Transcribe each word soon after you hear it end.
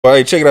Well,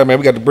 hey, check it out, man.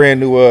 We got the brand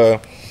new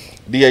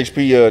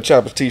DHP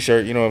Choppers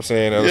t-shirt, you know what I'm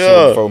saying? That was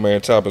Yeah.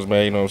 4-man Choppers,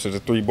 man, you know what I'm saying?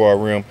 It's a 3-bar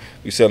rim.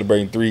 We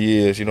celebrating 3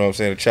 years, you know what I'm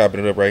saying?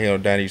 Chopping it up right here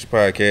on Donnie Houston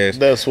Podcast.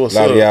 That's what's up.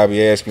 A lot up. of y'all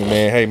be asking me,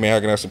 man, hey, man,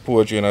 how can I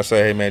support you? And I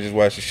say, hey, man, just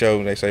watch the show.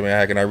 And they say, man,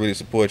 how can I really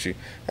support you?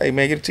 Hey,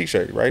 man, get a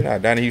t-shirt right now,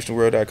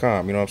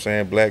 DonnieHoustonWorld.com, you know what I'm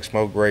saying? Black,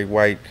 smoke, gray,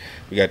 white.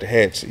 We got the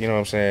hats, you know what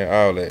I'm saying?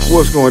 All that.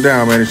 What's going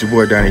down, man? It's your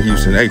boy, Donnie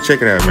Houston. Hey,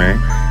 check it out, man.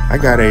 I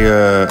got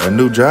a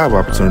new job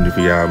opportunity for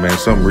y'all, man.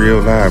 Something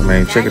real live,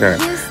 man. Check it out.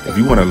 If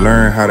you want to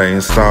learn how to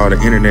install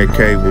the internet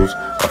cables,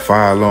 or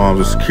fire alarms,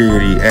 or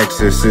security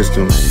access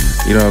systems,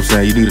 you know what I'm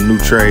saying? You need a new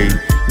trade.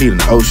 You need an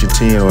OSHA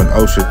 10 or an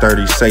OSHA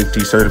 30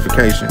 safety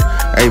certification.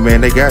 Hey,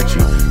 man, they got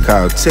you.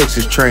 Call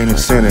Texas Training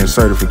Center and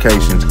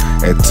Certifications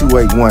at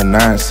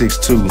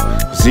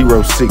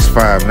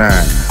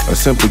 281-962-0659 or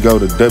simply go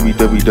to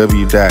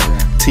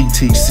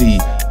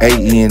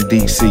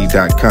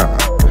www.ttcandc.com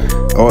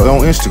or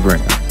on Instagram,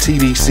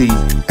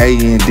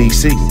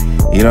 TDCANDC.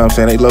 You know what I'm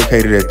saying? They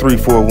located at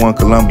 341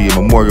 Columbia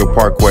Memorial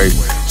Parkway,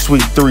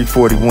 Suite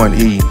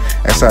 341E.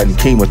 That's out in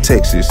Kemah,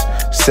 Texas,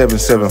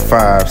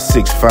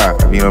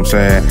 77565. You know what I'm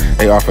saying?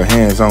 They offer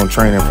hands-on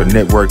training for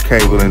network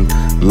cabling,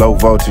 low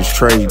voltage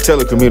trade,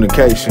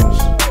 telecommunications,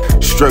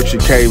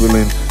 structured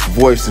cabling,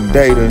 voice and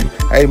data.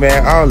 Hey,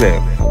 man, all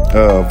that.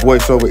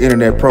 Voice over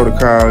internet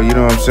protocol, you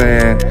know what I'm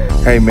saying?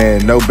 Hey,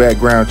 man, no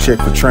background check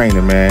for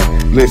training, man.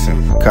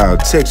 Listen, call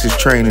Texas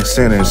Training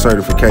Center and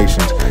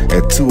Certifications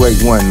at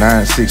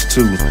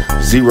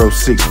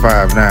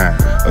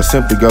 281-962-0659 or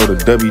simply go to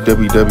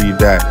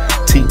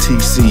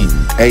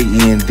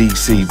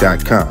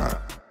www.ttcandc.com.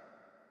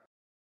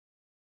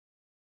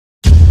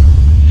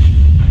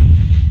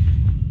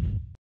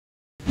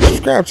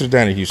 Subscribe to the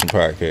Donnie Houston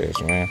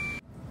Podcast, man.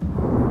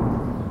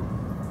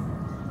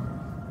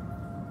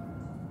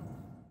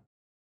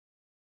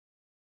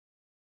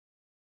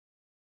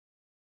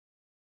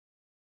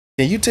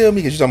 Can you tell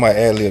me, because you're talking about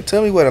ad-lib,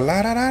 tell me what a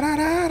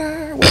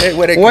la-da-da-da-da-da,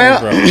 where that well,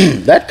 comes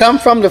from? that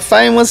comes from the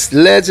famous,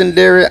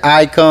 legendary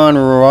icon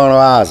Ronald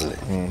Isley.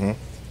 Mm-hmm.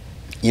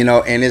 You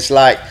know, and it's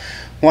like,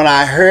 when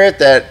I heard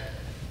that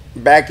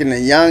back in my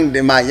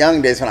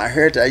young days, when I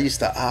heard that, I used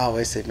to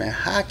always say, man,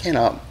 how can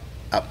a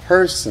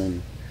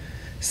person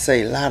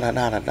say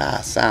la-da-da-da-da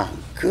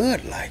sound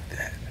good like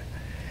that?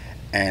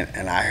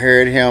 And I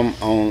heard him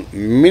on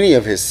many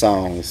of his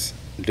songs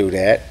do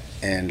that.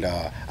 And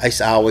I used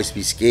to always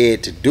be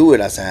scared to do it.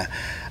 I said,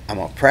 I'm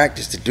going to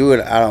practice to do it.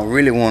 I don't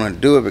really want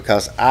to do it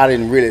because I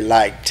didn't really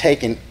like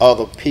taking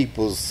other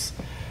people's,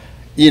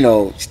 you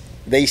know,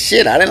 they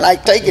shit. I didn't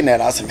like taking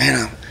that. I said,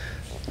 man,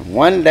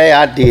 one day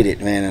I did it,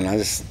 man,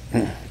 and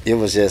it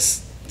was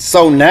just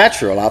so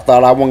natural. I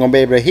thought I wasn't going to be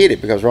able to hit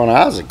it because Ronald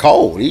Isley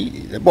cold.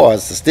 That boy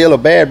is still a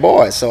bad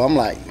boy. So I'm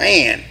like,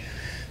 man.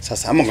 So I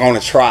said, I'm going to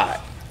try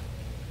it.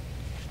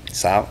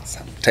 So I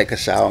take a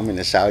shower. I'm in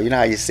the shower. You know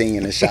how you sing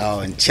in the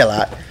shower and chill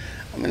out.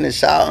 I'm in the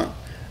shower.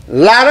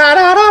 La da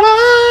da da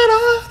da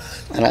da.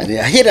 And I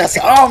hit it. I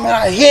said, oh man,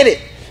 I hit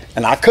it.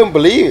 And I couldn't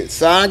believe it.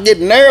 So I get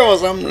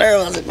nervous. I'm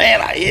nervous. I said,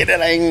 man, I hit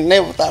it. I ain't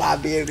never thought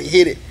I'd be able to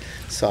hit it.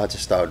 So I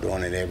just started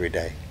doing it every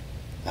day.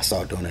 I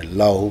started doing it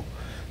low,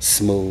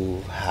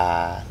 smooth,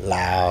 high,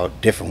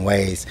 loud, different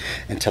ways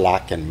until I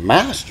can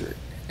master it.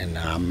 And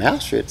I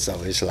master it.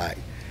 So it's like,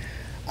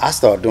 I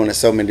started doing it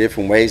so many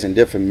different ways and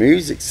different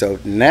music, so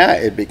now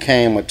it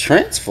became a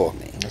trend for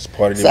me. That's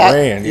part of the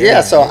brand.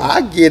 So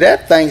I get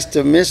that thanks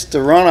to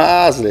Mr. Ronald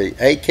Isley,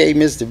 a.k.a.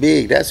 Mr.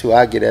 Big. That's who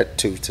I get that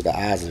to the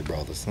Isley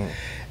brothers.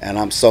 And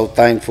I'm so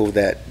thankful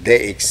that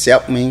they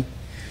accept me,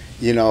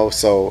 you know,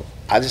 so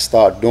I just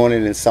started doing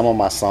it in some of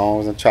my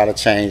songs and try to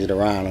change it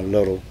around a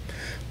little.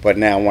 But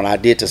now when I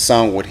did the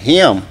song with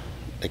him,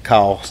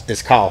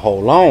 it's called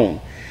Hold On,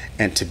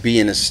 and to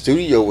be in the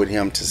studio with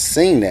him to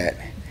sing that,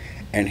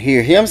 and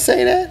hear him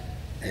say that,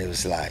 it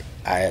was like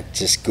I had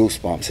just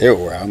goosebumps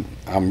everywhere.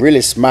 I'm really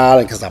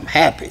smiling because I'm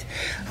happy.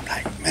 I'm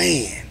like,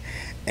 man.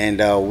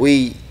 And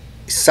we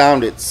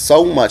sounded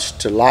so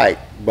much alike,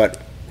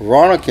 but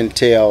Ronald can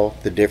tell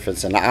the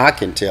difference and I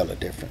can tell the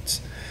difference.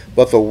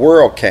 But the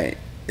world can't.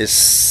 It's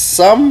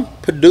some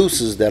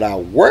producers that I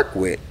work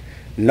with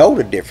know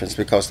the difference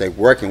because they're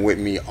working with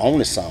me on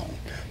the song.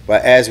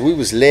 But as we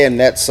was letting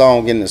that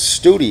song in the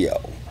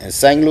studio in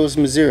St. Louis,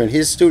 Missouri, in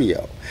his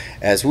studio,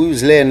 as we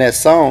was letting that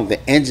song, the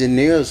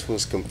engineers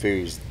was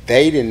confused.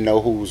 They didn't know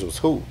who was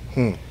who.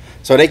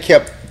 So they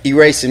kept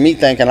erasing me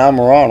thinking I'm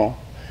Ronald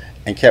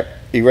and kept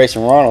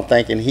erasing Ronald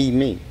thinking he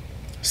me.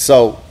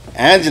 So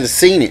Angela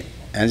seen it.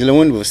 Angela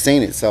Winwood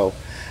seen it. So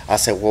I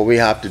said, what we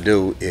have to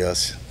do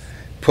is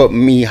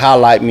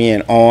highlight me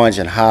in orange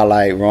and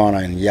highlight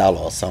Ronald in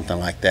yellow or something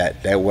like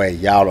that. That way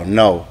y'all will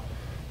know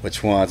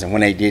which ones. And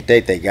when they did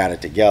that, they got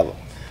it together.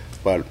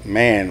 But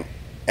man,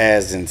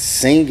 as in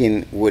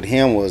singing with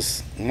him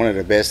was one of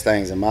the best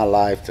things in my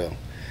life, to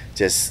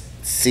just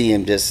see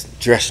him just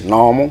dress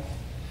normal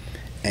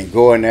and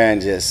go in there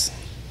and just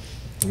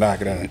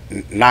knock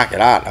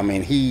it out. I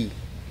mean, it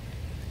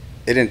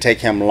didn't take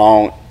him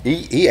long.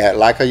 He act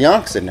like a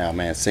youngster now,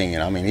 man,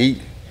 singing. I mean,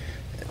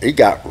 he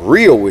got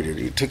real with it.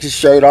 He took his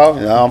shirt off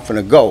and I'm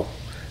finna go.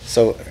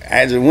 So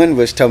Angela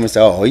Winbush told me,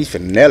 so, oh, he's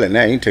finna nail it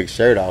now. He took his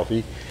shirt off.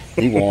 He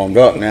warmed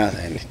up now.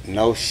 And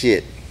no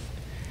shit.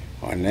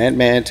 When that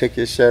man took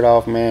his shirt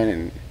off, man,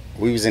 and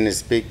we was in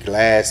this big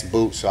glass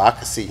booth, so I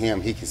could see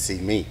him, he could see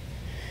me.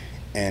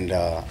 And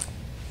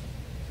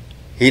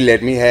he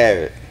let me have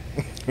it.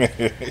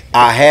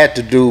 I had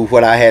to do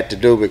what I had to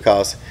do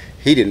because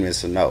he didn't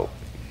miss a note.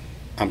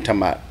 I'm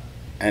talking about,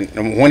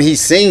 and when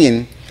he's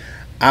singing,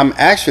 I'm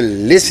actually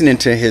listening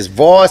to his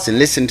voice and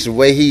listening to the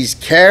way he's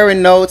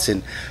carrying notes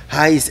and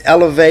how he's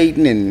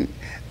elevating, and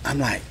I'm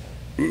like,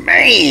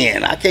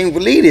 man, I can't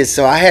believe this.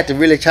 So I had to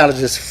really try to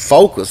just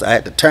focus. I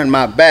had to turn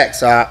my back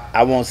so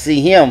I won't see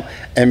him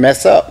and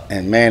mess up.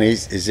 And man,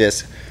 it's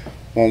just,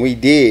 when we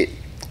did,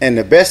 and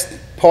the best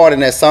part in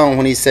that song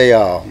when he say,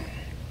 oh,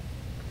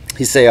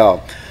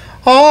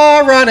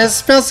 Ronnie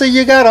Spencer,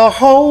 you gotta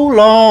hold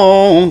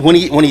on. When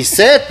he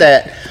said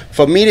that,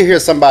 for me to hear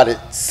somebody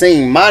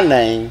sing my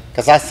name,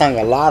 because I sung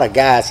a lot of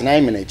guys'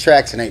 name in their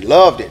tracks and they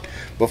loved it,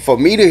 but for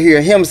me to hear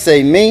him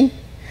say me,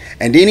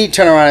 and then he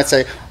turn around and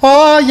say,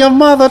 oh, your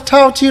mother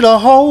taught you to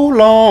hold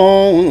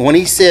on. When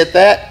he said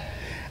that,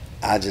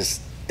 that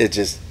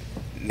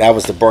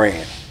was the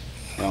brand.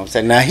 You know what I'm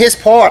saying? Now his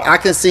part, I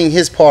can sing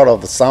his part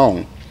of the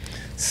song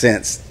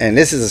and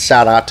this is a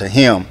shout out to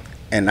him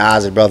and the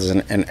Isley Brothers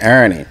and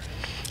Ernie.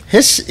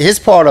 His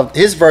part of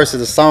his verse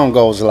of the song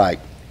goes like,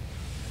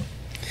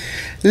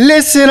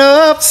 listen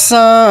up,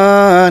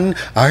 son,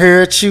 I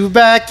heard you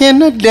back in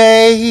the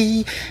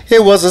day.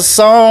 It was a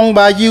song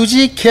by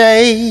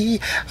UGK.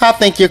 I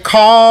think you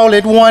call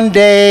it one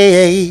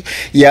day.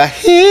 You're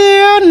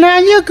here, now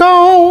you're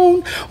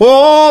gone.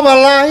 Oh,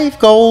 but life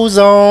goes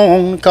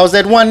on. Cause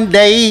that one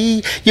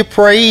day you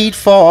prayed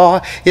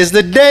for is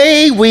the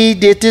day we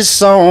did this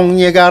song.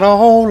 You gotta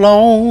hold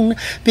on,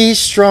 be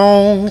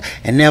strong,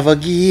 and never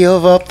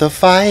give up the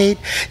fight.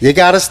 You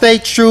gotta stay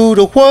true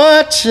to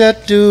what you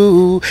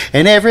do,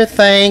 and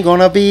everything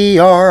gonna be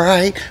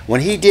alright.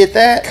 When he did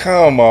that,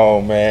 come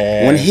on,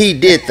 man. When he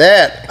did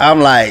that,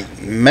 I'm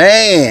like,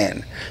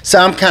 man. So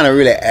I'm kind of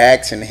really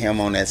asking him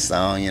on that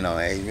song, you know,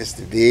 hey,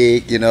 Mr.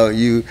 Big, you know,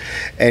 you,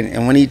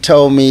 and when he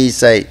told me, he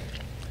say,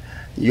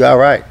 you all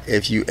right.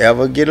 If you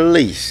ever get a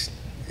leash,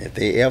 if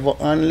they ever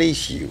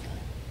unleash you,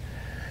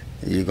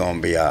 you're gonna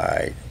be all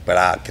right. But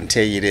I can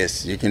tell you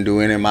this, you can do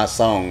any of my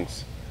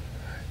songs,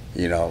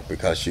 you know,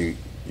 because you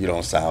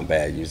don't sound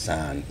bad, you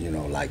sound, you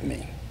know, like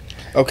me.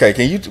 Okay,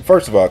 can you,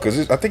 first of all,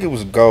 because I think it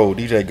was Gold,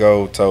 DJ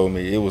Gold told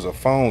me it was a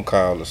phone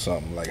call or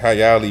something, like how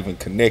y'all even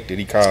connected.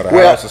 He called the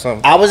house or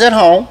something? I was at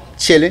home,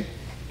 chilling.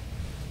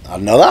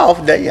 Another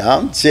off day,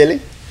 I'm chilling.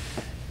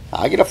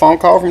 I get a phone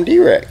call from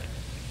D-Rec.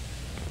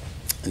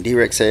 And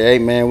D-Rec said, hey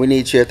man, we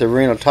need you at the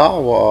Arena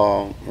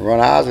Tower.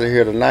 Ronald Isley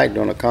here tonight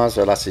doing a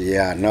concert. I said,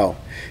 yeah, I know.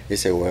 He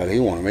said, well,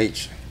 he want to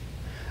meet you.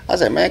 I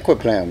said, man, quit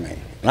playing with me.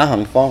 And I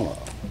hung the phone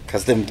up.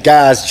 Because them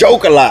guys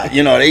joke a lot,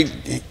 you know,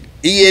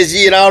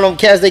 ESG and all them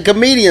cats, they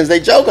comedians, they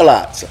joke a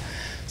lot.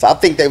 So I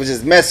think they was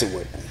just messing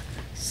with me.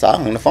 So I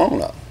hung the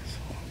phone up.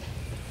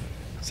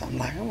 So I'm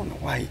like, I wonder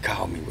why he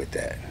called me with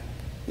that.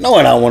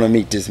 Knowing I want to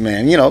meet this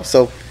man, you know,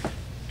 so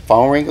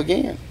phone ring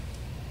again.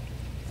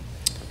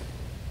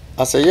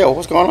 I said, yo,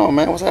 what's going on,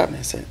 man? What's happening?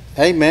 He said,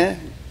 hey, man,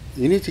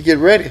 you need to get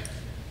ready.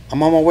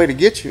 I'm on my way to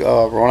get you.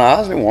 Ronald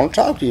Isley want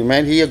to talk to you,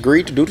 man. He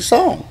agreed to do the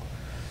song.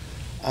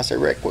 I said,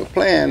 Rick, quit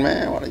playing,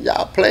 man.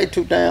 Y'all play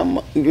too damn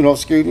much. You know,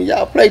 excuse me,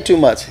 y'all play too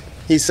much.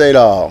 He said,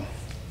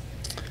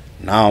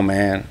 no,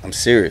 man, I'm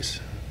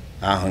serious.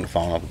 I hung the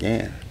phone up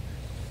again.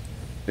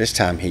 This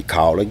time he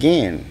called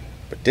again.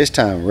 But this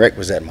time Rick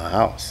was at my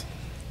house.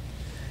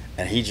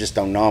 And he just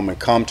don't normally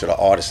come to the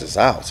artist's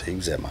house. He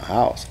was at my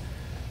house.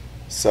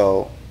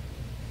 So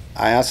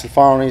I answered the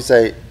phone and he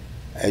said,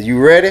 are you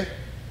ready?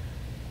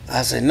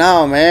 I said,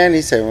 no, man.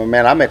 He said, well,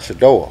 man, I'm at your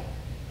door.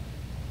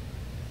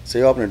 So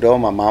he opened the door,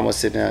 my mom was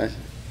sitting there.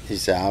 He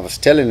said, I was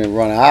telling him,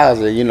 Ronnie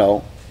Isley, you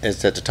know,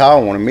 it's at the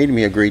tower, wanted to meet him,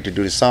 he agreed to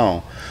do the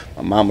song.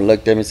 My mama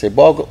looked at me and said,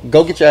 boy,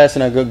 go get your ass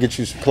in there, go get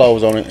you some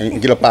clothes on it and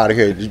get up out of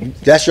here.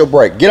 That's your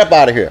break, get up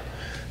out of here.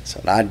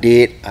 So I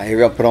did, I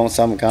hurried up, put on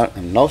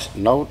something, no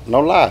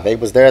lie, they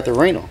was there at the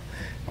arena.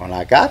 When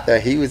I got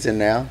there, he was in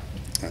there,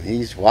 and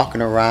he's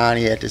walking around,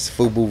 he had this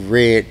FUBU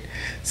red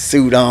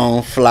suit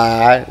on,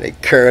 fly, they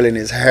curling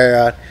his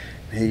hair.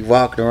 He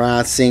walked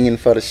around singing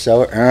for the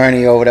show.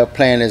 Ernie over there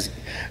playing his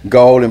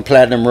gold and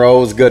platinum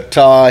rose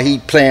guitar. He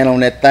playing on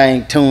that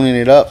thing, tuning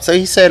it up. So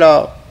he said,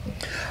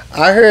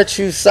 I heard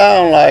you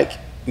sound like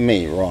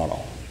me,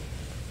 Ronald.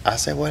 I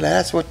said, well,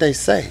 that's what they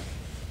say.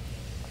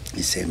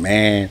 He said,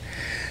 man,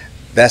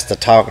 that's the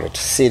talk of the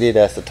city,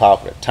 that's the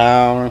talk of the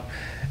town,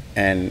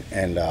 and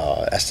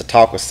that's the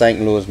talk of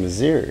St. Louis,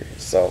 Missouri.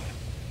 So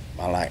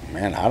I'm like,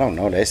 man, I don't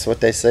know. That's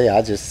what they say.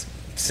 I just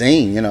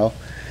sing, you know.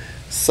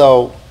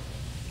 So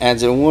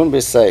Angela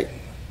Winbush say,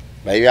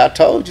 maybe I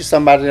told you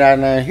somebody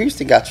down there in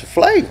Houston got your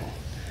flavor.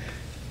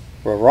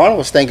 Well, Ronald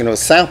was thinking it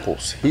was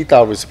samples. He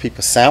thought it was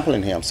people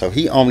sampling him. So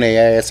he on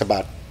their ass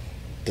about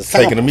the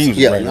samples. Taking the music.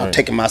 Yeah, right, you know, right.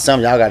 taking my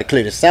samples. Y'all got to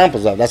clear the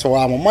samples up. That's where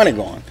all my money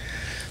going.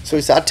 So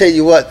he said, I tell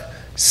you what,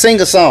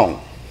 sing a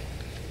song.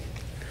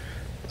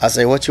 I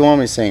say, what you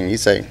want me to sing? He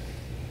say,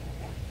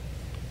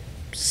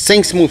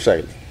 sing Smooth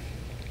Sailing.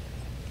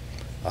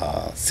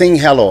 Sing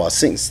Hello, or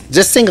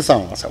just sing a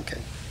song. I said,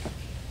 okay.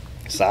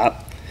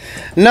 Stop.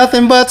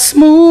 Nothing but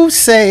smooth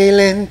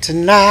sailing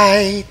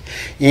tonight.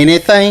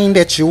 Anything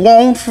that you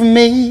want from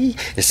me,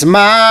 it's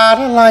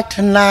mighty like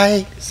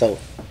tonight. So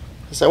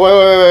I said,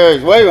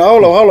 wait,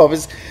 hold up.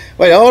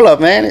 Hold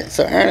up, man.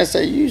 So Ernest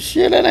said, you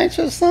sure that ain't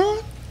your son?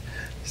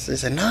 So he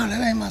said, no,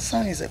 that ain't my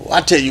son. He said, well,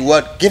 I tell you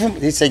what,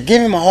 he said,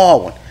 give him a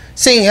hard one.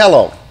 Sing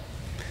Hello.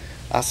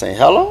 I said,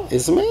 hello?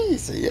 It's me? He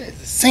said, yeah.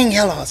 Sing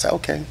Hello. I said,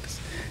 okay.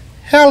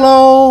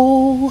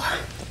 Hello.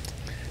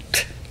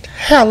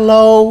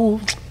 Hello.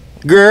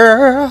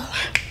 Girl,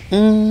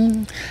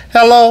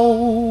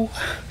 hello,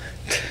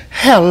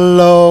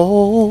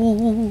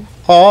 hello,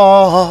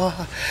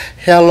 oh,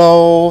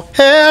 hello,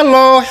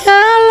 hello,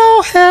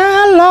 hello,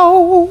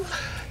 hello,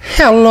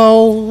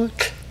 hello,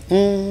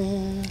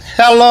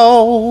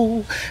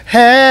 hello,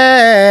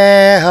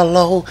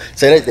 hello.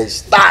 So they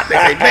stop. They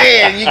say,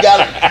 man, you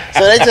got it.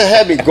 So they just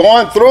had me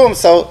going through them.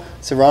 So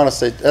Ronald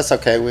said, that's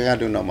okay. We ain't got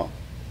to do no more.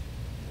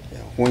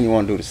 When you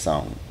want to do the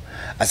song?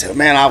 I said,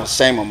 man, I was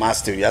ashamed of my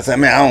studio. I said,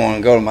 man, I don't want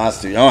to go to my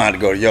studio. I don't have to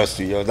go to your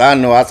studios. I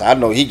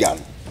know he got,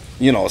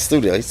 a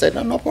studio. He said,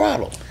 no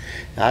problem.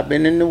 I've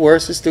been in the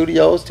worst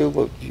studios too,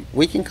 but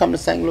we can come to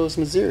St. Louis,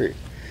 Missouri.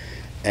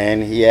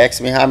 And he asked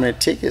me how many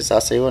tickets. I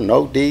said, well,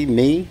 no, D,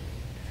 me,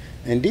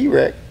 and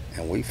D-Rec.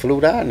 And we flew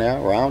down there,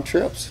 round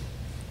trips.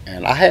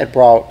 And I had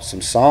brought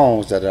some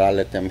songs that I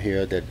let them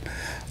hear that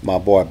my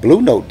boy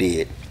Blue Note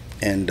did.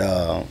 And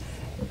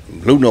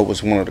Blue Note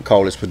was one of the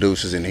coldest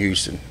producers in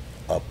Houston.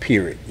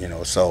 Period,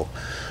 so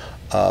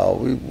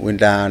we went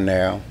down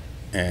there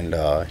and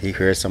he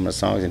heard some of the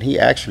songs and he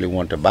actually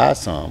wanted to buy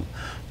some,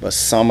 but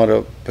some of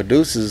the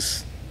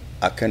producers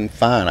I couldn't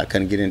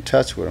get in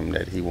touch with him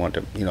that he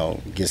wanted to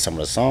get some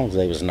of the songs.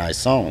 They was nice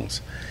songs.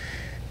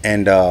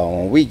 And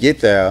when we get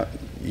there,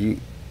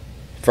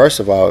 first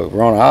of all,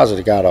 Ronald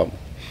Isley got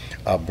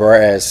a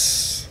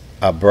brass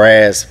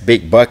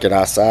big bucket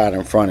outside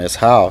in front of his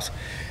house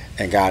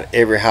and got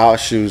every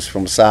house shoes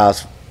from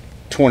size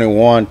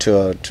 21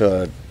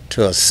 to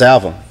a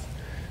 7.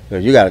 So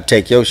you got to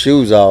take your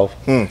shoes off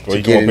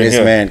to get in this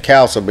man's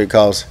castle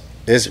because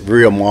it's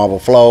real marble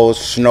floors,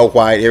 snow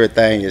white,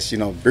 everything is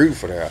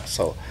beautiful there.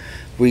 So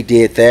we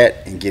did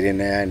that and get in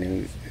there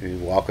and he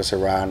walked us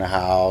around the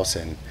house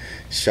and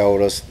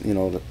showed us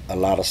a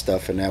lot of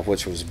stuff in there,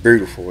 which was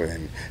beautiful.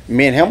 And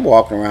me and him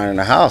walking around in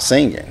the house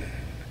singing.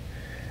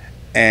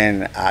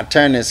 And I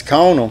turned this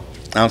corner,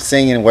 I'm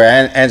singing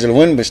where Angela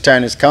Winbush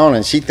turned this corner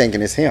and she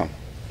thinking it's him.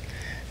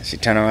 She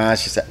turned around,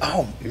 she said,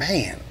 oh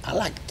man, I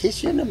like to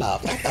kiss you in the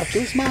mouth. I thought you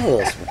was my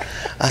husband.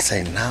 I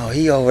say, no,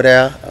 he over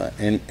there.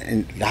 And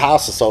the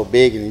house is so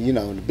big, and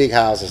the big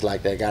houses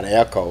like that got an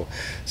echo.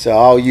 So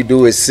all you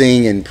do is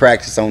sing and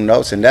practice on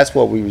notes, and that's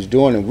what we was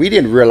doing. And we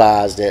didn't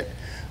realize that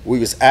we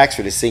was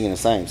actually singing the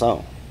same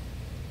song.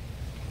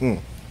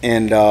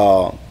 And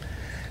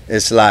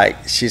it's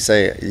like, she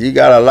said, you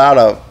got a lot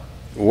of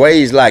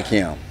ways like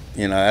him.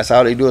 That's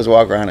all they do is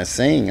walk around and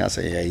sing. I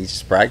said, yeah, he's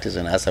just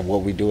practicing. I said,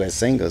 what we do as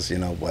singers,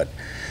 but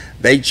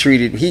he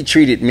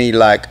treated me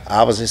like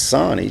I was his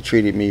son. He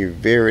treated me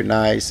very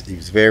nice. He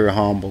was very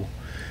humble,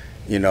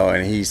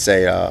 and he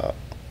said,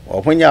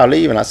 well, when y'all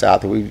leaving? I said,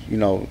 after we,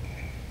 do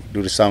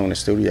the song in the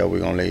studio,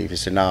 we're going to leave. He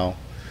said, no,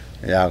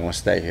 y'all going to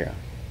stay here.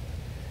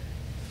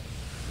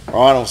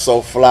 Ronald's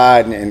so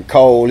fly and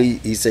cold,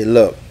 he said,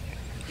 look,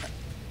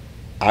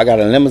 I got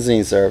a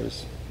limousine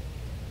service.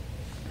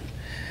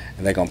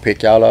 And they're going to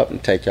pick y'all up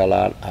and take y'all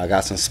out. I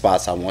got some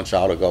spots I want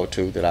y'all to go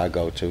to that I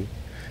go to.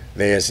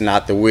 There's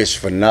not the wish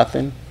for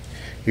nothing.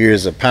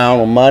 Here's a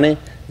pound of money.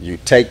 You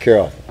take care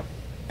of it.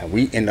 And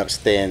we end up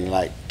staying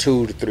like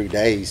 2 to 3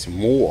 days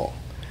more.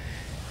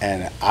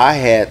 And I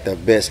had the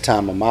best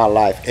time of my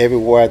life.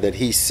 Everywhere that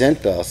he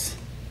sent us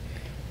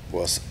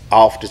was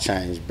off the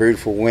chain.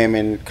 Beautiful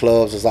women,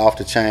 clubs was off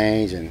the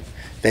chain, and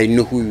they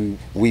knew who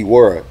we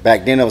were.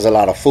 Back then there was a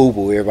lot of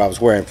FUBU. Everybody was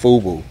wearing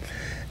FUBU.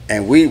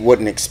 And we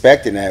wasn't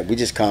expecting that. We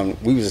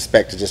was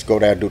expected to just go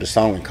there, do the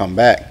song, and come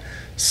back.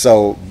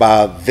 So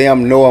by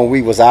them knowing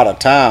we was out of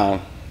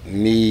town,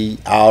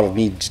 all of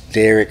me,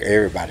 Derek,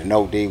 everybody,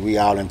 no D, we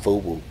all in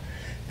FUBU.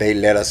 They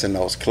let us in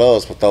those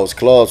clubs, but those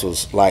clubs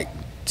was like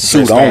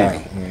suit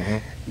only.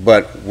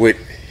 But with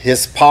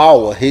his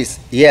power, he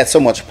had so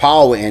much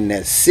power in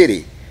that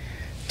city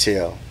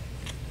till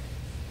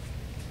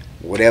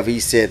whatever he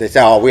said, they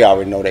said, oh, we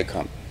already know they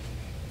coming.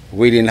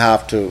 We didn't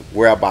have to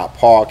worry about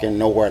parking,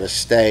 nowhere to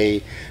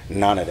stay,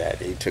 none of that.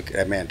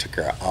 That man took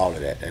care of all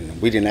of that,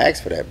 and we didn't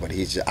ask for that. But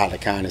he's just out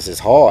of kindness, his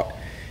heart,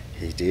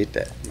 he did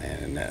that,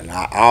 man. And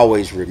I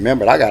always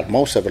remembered. I got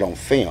most of it on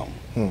film,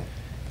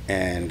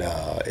 and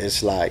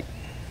it's like,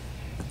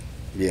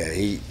 yeah,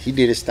 he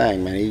did his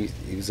thing, man. He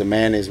was a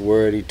man of his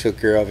word. He took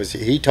care of us.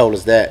 He told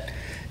us that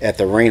at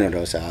the arena,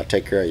 though. Said, I'll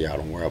take care of y'all.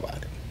 Don't worry about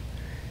it.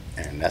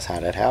 And that's how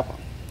that happened.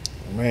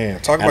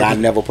 Man, I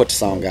never put the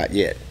song out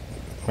yet.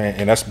 Man,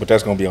 and that's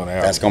gonna be on the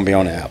album. That's gonna be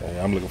on the album.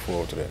 Yeah, I'm looking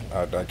forward to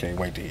that. I can't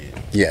wait to hear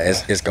it. Yeah,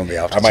 it's gonna be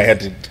out. I might have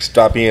to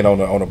stop in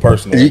on a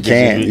personal. You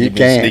can.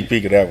 Sneak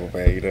peek of that one,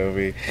 man. You know what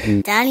I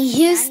mean? Donnie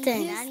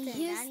Houston.